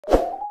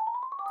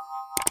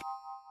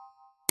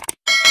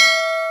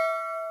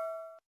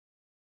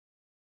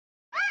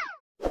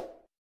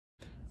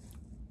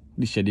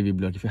this Shady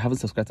blog. If you haven't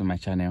subscribed to my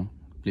channel,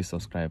 please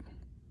subscribe.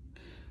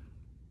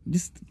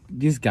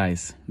 These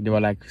guys, there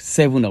were like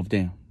 7 of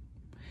them.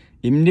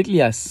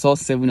 Immediately I saw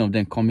 7 of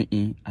them coming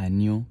in, I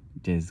knew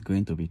there's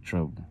going to be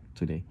trouble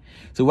today.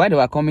 So while they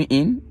were coming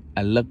in,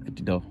 I locked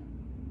the door.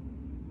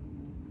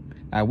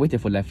 I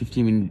waited for like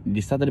 15 minutes.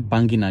 They started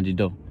banging at the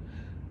door.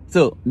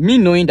 So me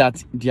knowing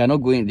that they are not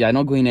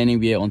going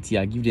anywhere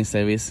until I give them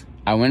service,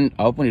 I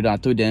opened the door. I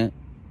told them,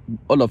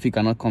 all of you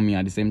cannot come in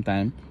at the same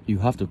time. You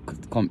have to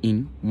come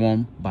in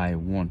one by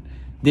one.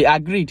 They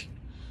agreed.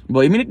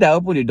 But immediately I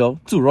opened the door,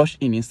 2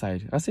 rushed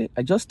inside. I said,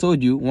 I just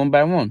told you one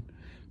by one.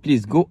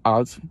 Please go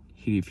out.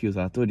 He refused.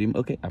 I told him,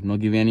 okay, I've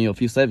not given any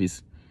of you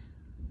service.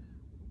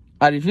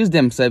 I refused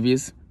them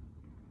service.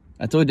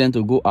 I told them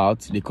to go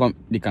out. They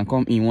can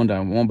come in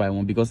one by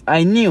one, because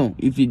I knew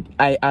if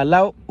I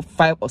allow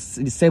 5 or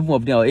 7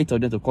 of them or 8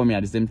 of them to come in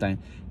at the same time,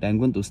 then I'm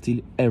going to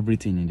steal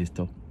everything in the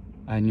store.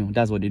 I knew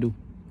that's what they do.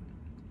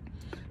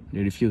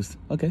 They refused.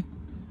 Okay.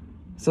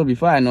 So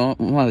before I know,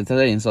 when they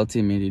started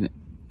insulting me,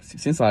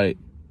 since I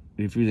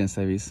refused them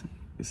service,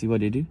 you see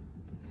what they do?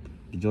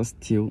 They just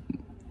steal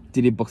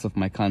 3 boxes of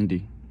my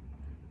candy.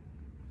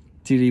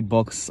 3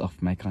 boxes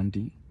of my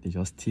candy. They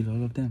just steal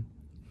all of them.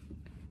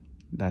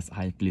 That's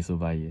high place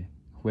over here.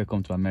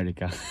 Welcome to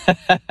America.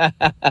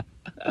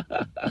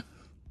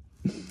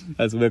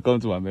 That's welcome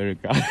to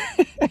America.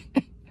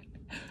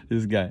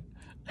 This guy.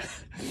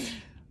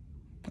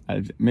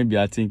 Maybe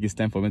I think it's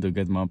time for me to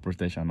get my own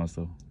protection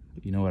also.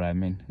 You know what I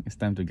mean? It's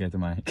time to get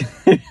my...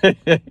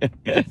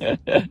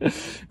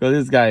 Because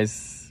these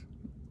guys,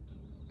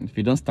 if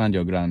you don't stand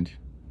your ground,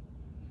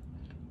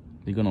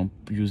 they're gonna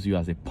use you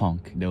as a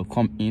punk. They'll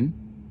come in,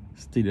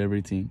 steal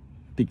everything,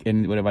 pick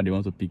whatever they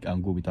want to pick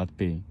and go without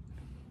paying.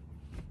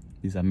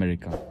 This is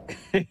America.